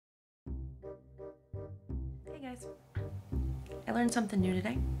guys, I learned something new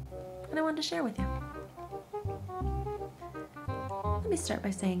today, and I wanted to share with you. Let me start by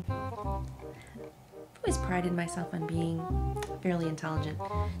saying, I've always prided myself on being fairly intelligent.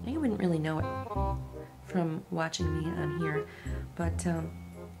 Now, you wouldn't really know it from watching me on here, but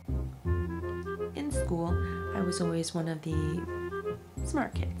in school, I was always one of the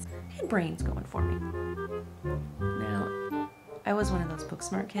smart kids. I had brains going for me. Now, I was one of those book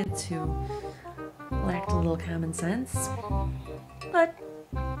smart kids who lacked a little common sense, but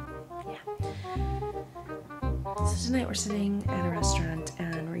yeah. So tonight we're sitting at a restaurant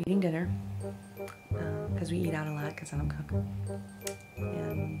and we're eating dinner because we eat out a lot because I don't cook,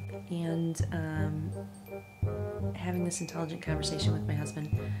 and having this intelligent conversation with my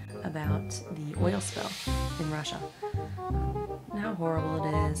husband about the oil spill in Russia, and how horrible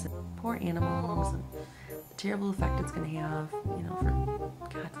it is, poor animals, and the terrible effect it's going to have, you know, for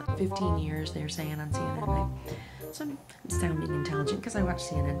God, 15 years they're saying on CNN. So I'm sounding intelligent because I watched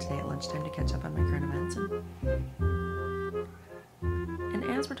CNN today at lunchtime to catch up on my current events. And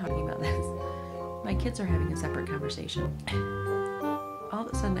as we're talking about this, my kids are having a separate conversation. All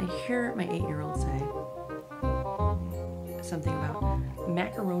of a sudden I hear my 8-year-old say something about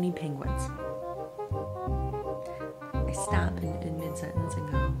Macaroni Penguins. I stop in mid-sentence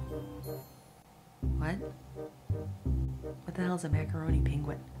and go, what? What the hell is a macaroni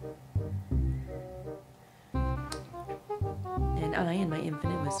penguin? And I, in my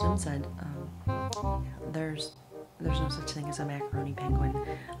infinite wisdom, said, there's no such thing as a macaroni penguin.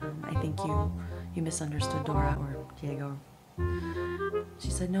 I think you misunderstood Dora or Diego. She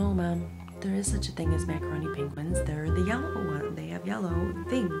said, no, Mom, there is such a thing as macaroni penguins. They're the yellow one. They have yellow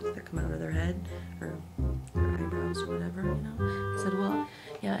things that come out of their head or their eyebrows or whatever, you know? I said, well,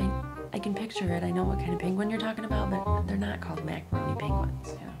 yeah, I can picture it. I know what kind of penguin you're talking about, but they're not called macaroni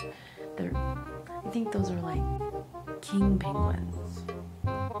penguins. You know? I think those are like king penguins.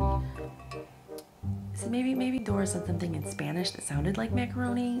 So maybe Dora said something in Spanish that sounded like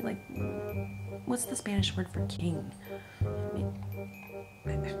macaroni. Like, what's the Spanish word for king?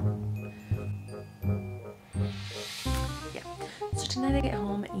 Yeah. So tonight I get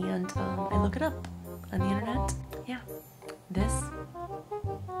home and I look it up on the internet. Yeah. This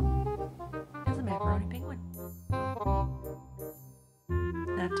is a macaroni penguin.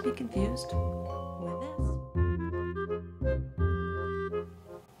 Not to be confused with this,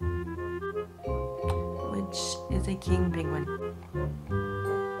 which is a king penguin.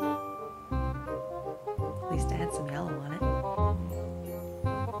 At least it had some yellow on it.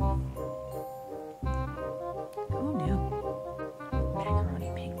 Who knew?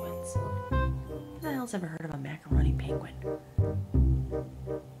 Macaroni penguins. Who the hell's ever heard of a macaroni penguin?